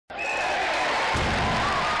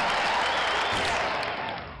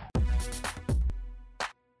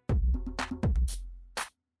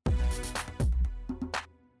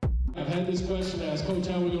this question asked, Coach,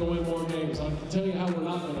 how are we going to win more games? I can tell you how we're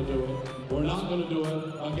not going to do it. We're not going to do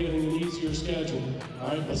it by getting an easier schedule. All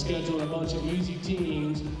right, by scheduling a bunch of easy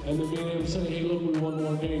teams and then being able to say, hey, look, we won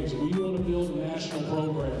more games. We want to build a national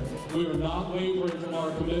program. We are not wavering from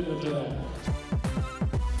our commitment to that.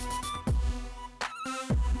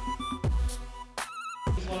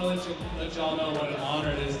 I just want to let y'all know what an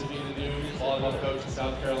honor it is to be the new volleyball coach in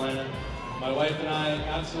South Carolina. My wife and I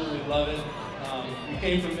absolutely love it. We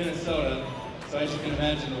came from Minnesota, so as you can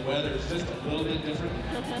imagine, the weather is just a little bit different.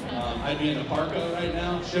 I'd be in a parka right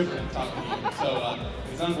now, shivering talking to you. So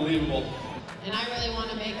it's unbelievable. And I really want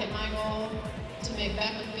to make it my goal to make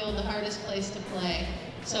Beckman Field the hardest place to play.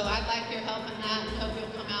 So I'd like your help in that and hope you'll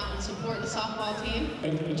come out and support the softball team.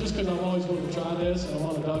 And just because I've always wanted to try this and I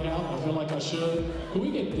want to dug out, I feel like I should. Can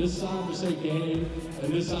we get this side to say game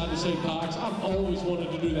and this side to say Cox? I've always wanted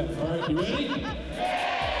to do that. All right, you ready?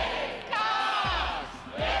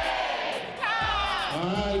 All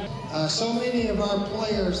right. So many of our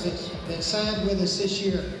players that signed with us this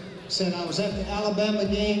year said I was at the Alabama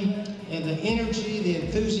game and the energy, the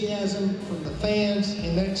enthusiasm from the fans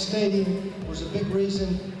in that stadium was a big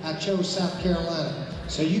reason I chose South Carolina.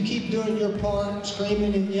 So you keep doing your part,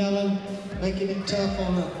 screaming and yelling, making it tough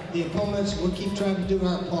on the opponents. We'll keep trying to do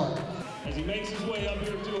our part. As he makes his way up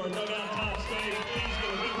here to our dugout top stage, please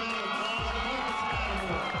give a big round of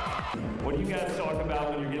applause. What do you guys talk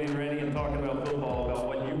about when you're getting ready and talking about football, about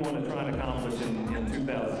what you want to try and accomplish in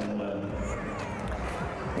 2011?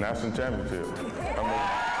 National championship.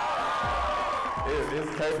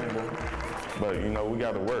 It's capable, but you know, we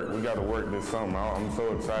got to work. We got to work this summer. I'm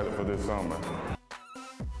so excited for this summer.